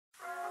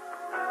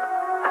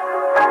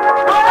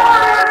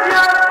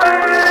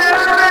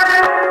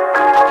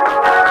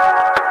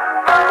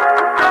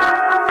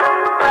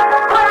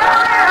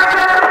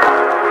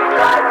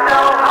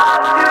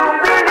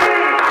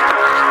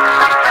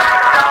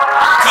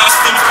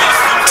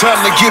Time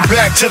to get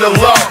back to the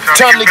law.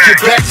 Time to get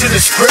back to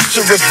the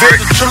scripture. Reveal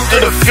the truth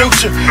of the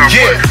future.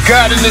 Yeah,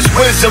 God in his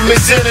wisdom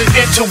is in an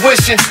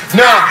intuition.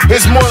 Nah,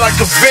 it's more like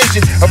a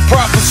vision, a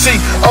prophecy.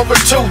 Over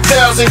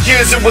 2,000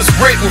 years it was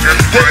written.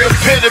 The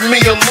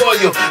epitome of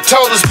loyal.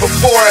 Told us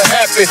before it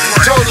happened.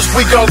 Told us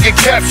we gon' get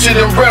captured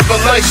in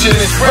Revelation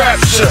is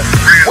rapture.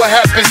 What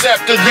happens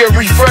after the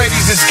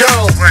Euphrates is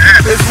gone?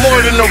 It's more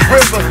than a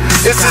river.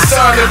 It's a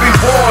sign to be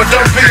warned.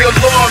 Don't be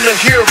alarmed to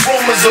hear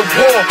rumors of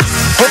war.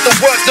 But the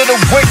wealth of the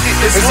wicked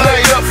is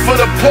laid up for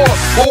the poor.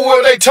 Who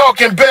are they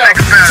talking about?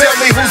 Tell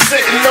me who's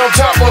sitting on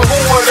top of who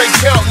are they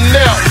counting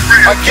out?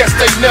 I guess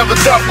they never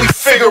thought we'd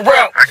figure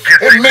out.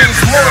 It means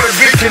more to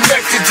be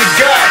connected to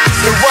God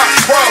than rock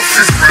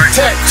crosses,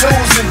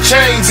 tattoos and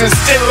chains, and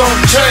still on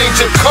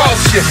change it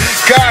cost you.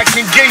 God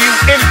can give you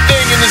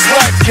anything in his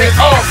life can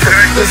offer.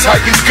 That's how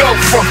you go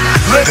from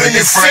living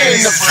in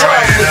sin to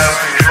flawless.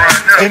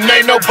 And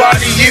ain't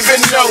nobody even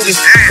notice.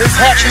 It's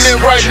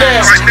happening right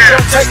now.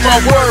 Don't take my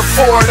word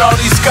for it. All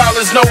these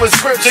scholars know it's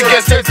scripture,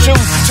 guess they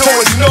choose to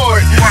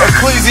ignore it.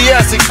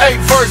 Ecclesiastes 8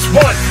 verse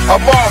 1,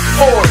 I'm all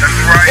for it.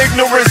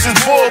 Ignorance is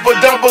bull, but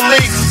don't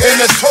believe in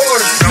the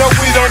Torah. No,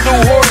 we don't do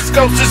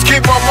horoscopes, just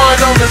keep my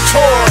mind on the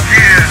Torah.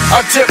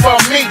 I tip my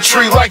meat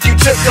tree like you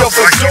tip your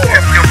fedora.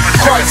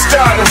 Christ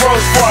died and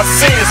rose for our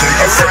sins.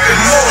 I said the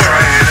Lord.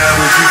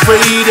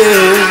 Euphrates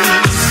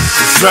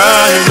is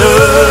drying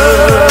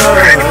up.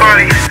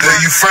 The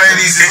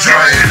Euphrates is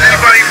drying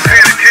up.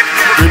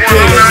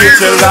 Repent and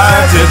get your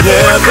life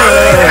together.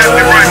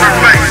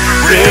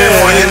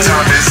 When your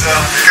time is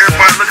up.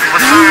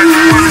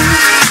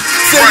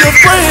 Say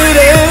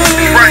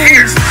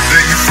Euphrates. The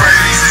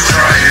Euphrates is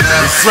drying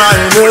up. It's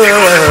drying up.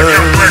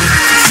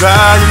 It's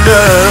drying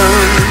up.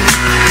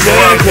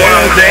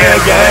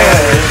 Yeah.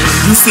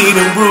 You see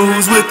them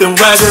rules with them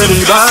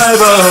raggedy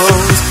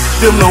Bibles.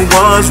 Them no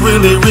ones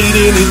really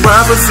reading these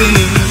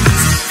prophecies.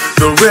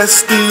 The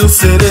rest still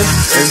sitting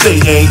and they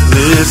ain't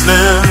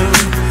listening.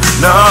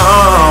 No,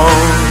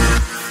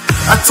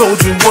 I told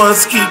you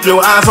once, keep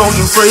your eyes on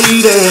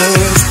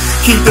Euphrates.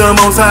 Keep the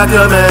Most High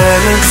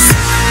commandments.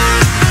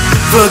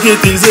 Forget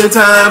these end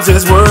times,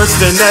 it's worse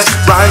than that.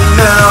 Right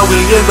now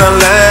we in the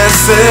last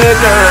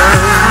second.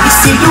 You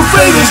see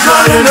Euphrates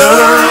drying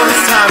up.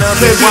 Can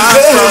be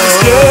very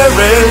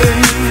scary.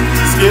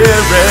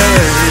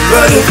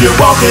 But if you're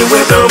walking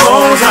with the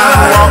Most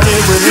High,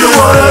 you're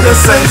one of the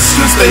saints,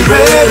 you stay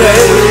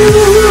ready.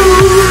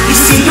 You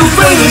see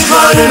Euphrates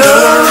drying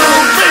up.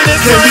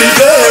 Can be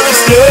very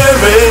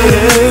scary.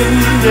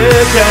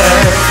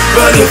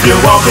 But if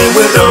you're walking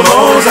with the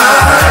Most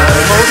High,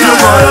 you're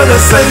one of the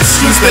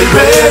saints, you stay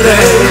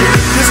ready.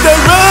 You stay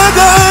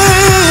ready.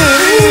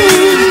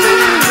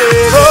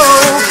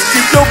 Oh,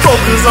 keep your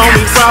focus on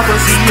the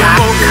prophecy.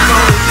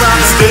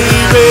 Stay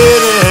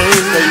ready.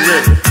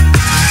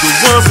 The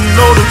ones who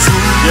know the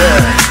truth,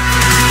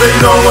 they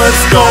know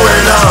what's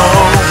going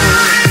on.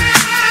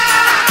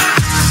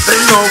 They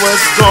know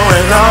what's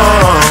going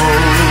on.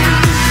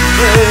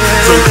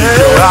 So keep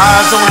your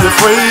eyes on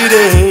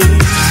Euphrates.